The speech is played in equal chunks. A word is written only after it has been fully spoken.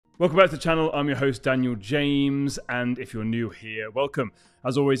Welcome back to the channel. I'm your host, Daniel James, and if you're new here, welcome.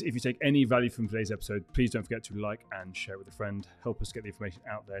 As always, if you take any value from today's episode, please don't forget to like and share with a friend. Help us get the information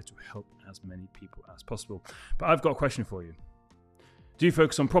out there to help as many people as possible. But I've got a question for you. Do you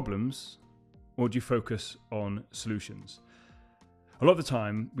focus on problems or do you focus on solutions? A lot of the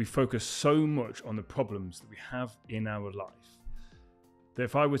time, we focus so much on the problems that we have in our life that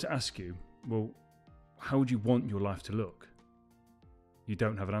if I were to ask you, well, how would you want your life to look? You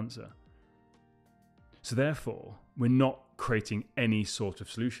don't have an answer. So therefore, we're not creating any sort of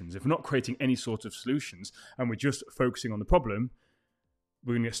solutions. If we're not creating any sort of solutions and we're just focusing on the problem,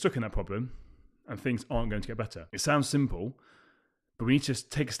 we're going to get stuck in that problem and things aren't going to get better. It sounds simple, but we need to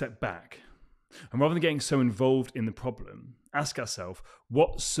just take a step back. And rather than getting so involved in the problem, ask ourselves,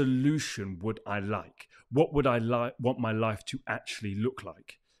 what solution would I like? What would I want my life to actually look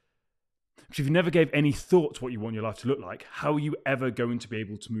like? Because if you never gave any thought to what you want your life to look like, how are you ever going to be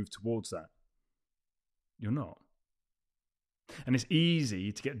able to move towards that? You're not. And it's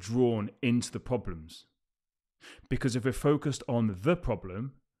easy to get drawn into the problems. Because if we're focused on the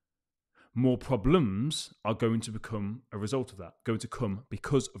problem, more problems are going to become a result of that, going to come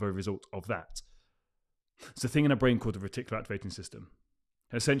because of a result of that. It's a thing in our brain called the reticular activating system.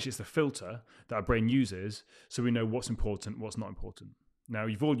 And essentially it's the filter that our brain uses so we know what's important, what's not important. Now,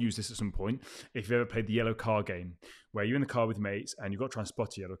 you've all used this at some point. If you've ever played the yellow car game, where you're in the car with mates and you've got to try and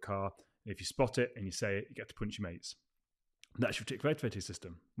spot a yellow car. If you spot it and you say it, you get to punch your mates. That's your reticular activating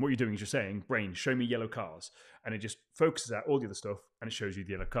system. What you're doing is you're saying, brain, show me yellow cars. And it just focuses out all the other stuff and it shows you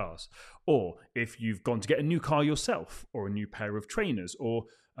the yellow cars. Or if you've gone to get a new car yourself, or a new pair of trainers, or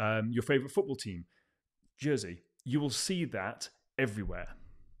your favourite football team jersey, you will see that everywhere.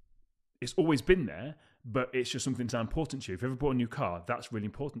 It's always been there, but it's just something that's important to you. If you ever bought a new car, that's really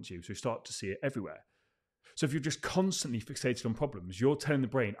important to you. So you start to see it everywhere. So if you're just constantly fixated on problems, you're telling the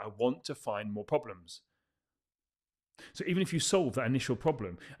brain, I want to find more problems. So even if you solve that initial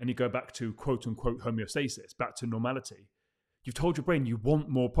problem and you go back to quote unquote homeostasis, back to normality, you've told your brain you want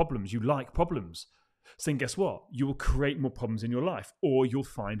more problems, you like problems. So then guess what? You will create more problems in your life, or you'll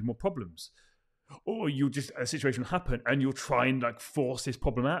find more problems. Or a situation will happen and you'll try and force this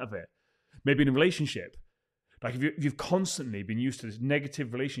problem out of it. Maybe in a relationship, if you've constantly been used to these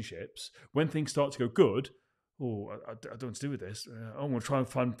negative relationships, when things start to go good, I don't want to do with this. I'm going to try and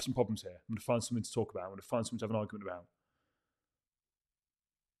find some problems here. I'm going to find something to talk about. I'm going to find something to have an argument about.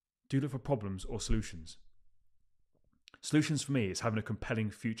 Do you look for problems or solutions? Solutions for me is having a compelling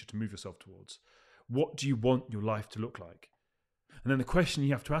future to move yourself towards. What do you want your life to look like? And then the question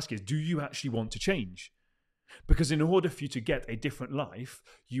you have to ask is, do you actually want to change? Because in order for you to get a different life,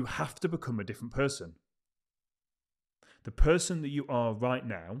 you have to become a different person. The person that you are right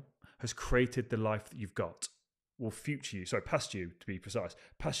now has created the life that you've got. Or past you to be precise.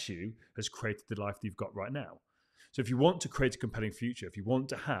 Past you has created the life that you've got right now. So if you want to create a compelling future, if you want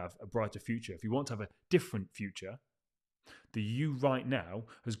to have a brighter future, if you want to have a different future, the you right now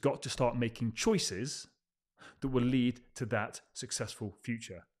has got to start making choices that will lead to that successful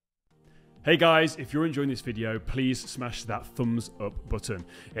future. Hey guys, if you're enjoying this video, please smash that thumbs up button.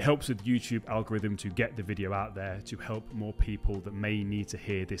 It helps with the YouTube algorithm to get the video out there to help more people that may need to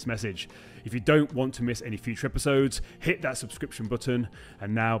hear this message. If you don't want to miss any future episodes, hit that subscription button.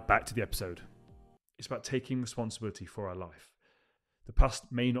 And now back to the episode. It's about taking responsibility for our life. The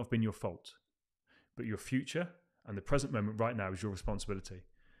past may not have been your fault, but your future and the present moment right now is your responsibility.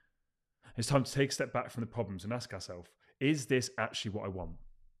 It's time to take a step back from the problems and ask ourselves, is this actually what I want?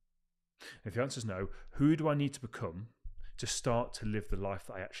 If the answer is no, who do I need to become to start to live the life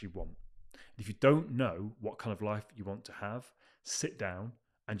that I actually want? And if you don't know what kind of life you want to have, sit down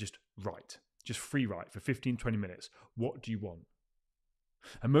and just write. Just free write for 15, 20 minutes. What do you want?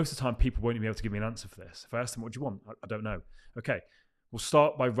 And most of the time, people won't even be able to give me an answer for this. If I ask them, what do you want? I don't know. Okay, we'll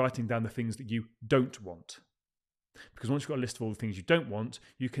start by writing down the things that you don't want. Because once you've got a list of all the things you don't want,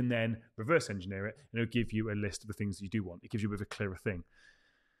 you can then reverse engineer it and it'll give you a list of the things that you do want. It gives you a bit of a clearer thing.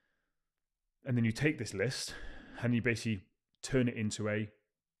 And then you take this list and you basically turn it into a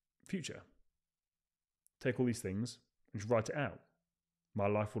future. Take all these things and just write it out. My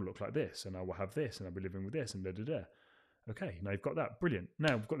life will look like this, and I will have this, and I'll be living with this, and da da da. Okay, now you've got that. Brilliant.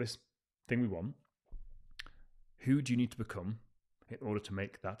 Now we've got this thing we want. Who do you need to become in order to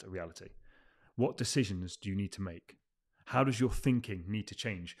make that a reality? What decisions do you need to make? How does your thinking need to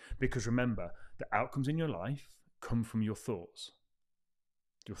change? Because remember, the outcomes in your life come from your thoughts.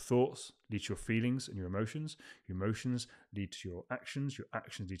 Your thoughts lead to your feelings and your emotions. Your emotions lead to your actions. Your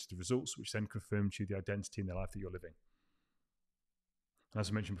actions lead to the results, which then confirm to you the identity in the life that you're living.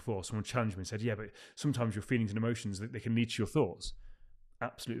 As I mentioned before, someone challenged me and said, yeah, but sometimes your feelings and emotions, they can lead to your thoughts.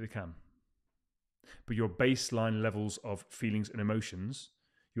 Absolutely can. But your baseline levels of feelings and emotions,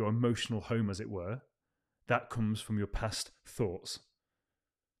 your emotional home as it were, that comes from your past thoughts.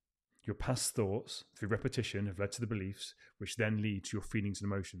 Your past thoughts, through repetition, have led to the beliefs, which then lead to your feelings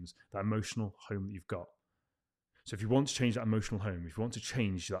and emotions, that emotional home that you've got. So if you want to change that emotional home, if you want to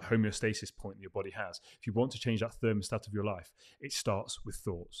change that homeostasis point that your body has, if you want to change that thermostat of your life, it starts with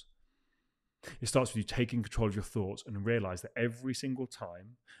thoughts. It starts with you taking control of your thoughts and realize that every single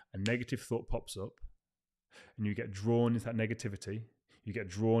time a negative thought pops up and you get drawn into that negativity, you get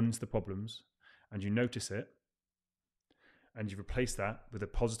drawn into the problems and you notice it, and you replace that with a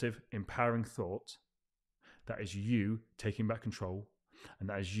positive, empowering thought, that is you taking back control, and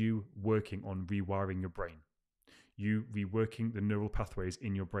that is you working on rewiring your brain. You reworking the neural pathways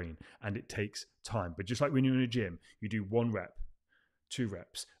in your brain, and it takes time. But just like when you're in a gym, you do 1 rep, 2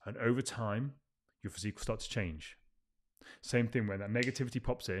 reps, and over time, your physique will start to change. Same thing when that negativity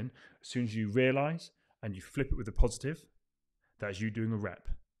pops in, as soon as you realize and you flip it with a positive, that is you doing a rep.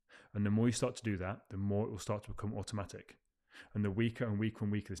 And the more you start to do that, the more it will start to become automatic. And the weaker and weaker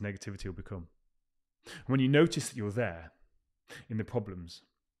and weaker this negativity will become. When you notice that you're there in the problems,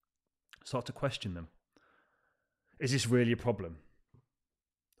 start to question them. Is this really a problem?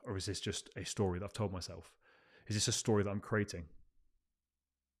 Or is this just a story that I've told myself? Is this a story that I'm creating?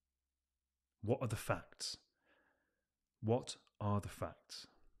 What are the facts? What are the facts?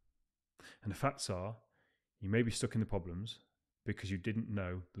 And the facts are, you may be stuck in the problems because you didn't know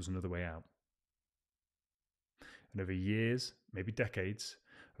there was another way out. And over years, maybe decades,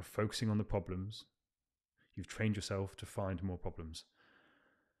 of focusing on the problems, you've trained yourself to find more problems.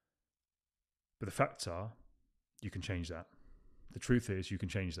 But the facts are, you can change that. The truth is, you can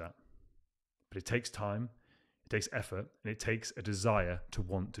change that. But it takes time, it takes effort, and it takes a desire to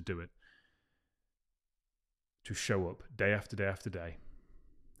want to do it. To show up day after day after day,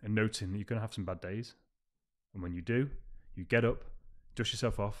 and noting that you're going to have some bad days. And when you do, you get up, dust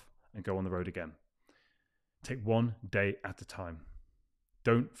yourself off, and go on the road again. Take 1 day at a time.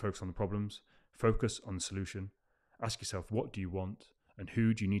 Don't focus on the problems. Focus on the solution. Ask yourself, what do you want and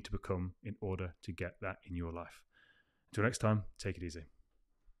who do you need to become in order to get that in your life? Until next time, take it easy.